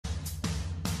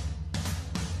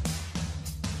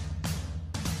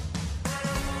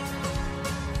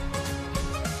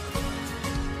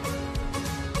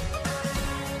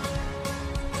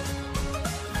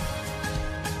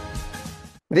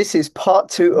This is part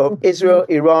two of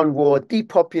Israel-Iran War,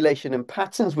 Depopulation and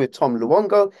Patterns with Tom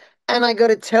Luongo. And I got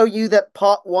to tell you that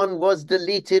part one was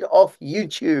deleted off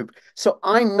YouTube. So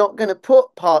I'm not going to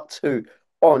put part two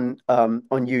on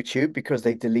YouTube because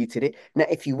they deleted it. Now,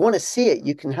 if you want to see it,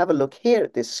 you can have a look here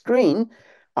at this screen.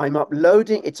 I'm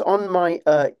uploading, it's on my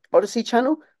Odyssey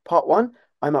channel, part one.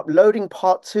 I'm uploading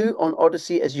part two on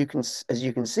Odyssey as you can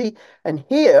see. And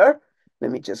here,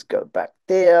 let me just go back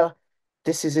there.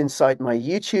 This is inside my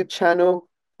YouTube channel,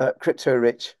 Crypto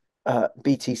Rich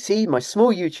BTC, my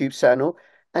small YouTube channel,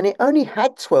 and it only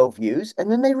had 12 views, and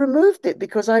then they removed it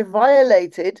because I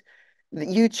violated the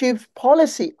YouTube's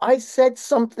policy. I said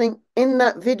something in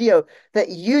that video that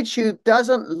YouTube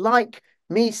doesn't like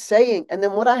me saying, and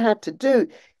then what I had to do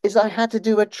is I had to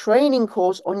do a training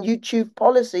course on YouTube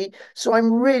policy, so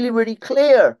I'm really, really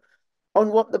clear on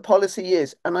what the policy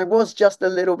is, and I was just a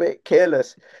little bit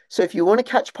careless. So if you want to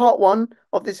catch part one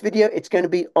of this video, it's going to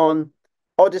be on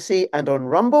Odyssey and on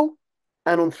Rumble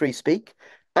and on ThreeSpeak.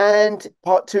 And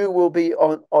part two will be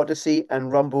on Odyssey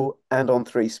and Rumble and on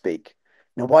ThreeSpeak.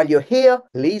 Now, while you're here,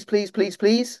 please, please, please,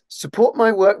 please support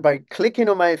my work by clicking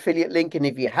on my affiliate link. And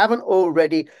if you haven't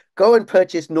already, go and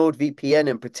purchase NordVPN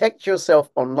and protect yourself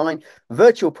online.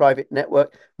 Virtual private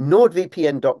network,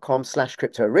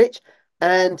 nordvpn.com/cryptorich.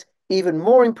 And even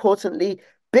more importantly,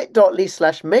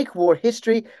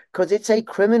 bit.ly/make-war-history, because it's a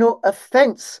criminal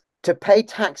offense to pay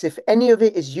tax if any of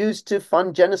it is used to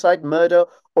fund genocide, murder,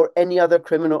 or any other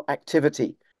criminal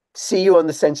activity. See you on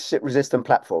the censorship-resistant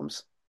platforms.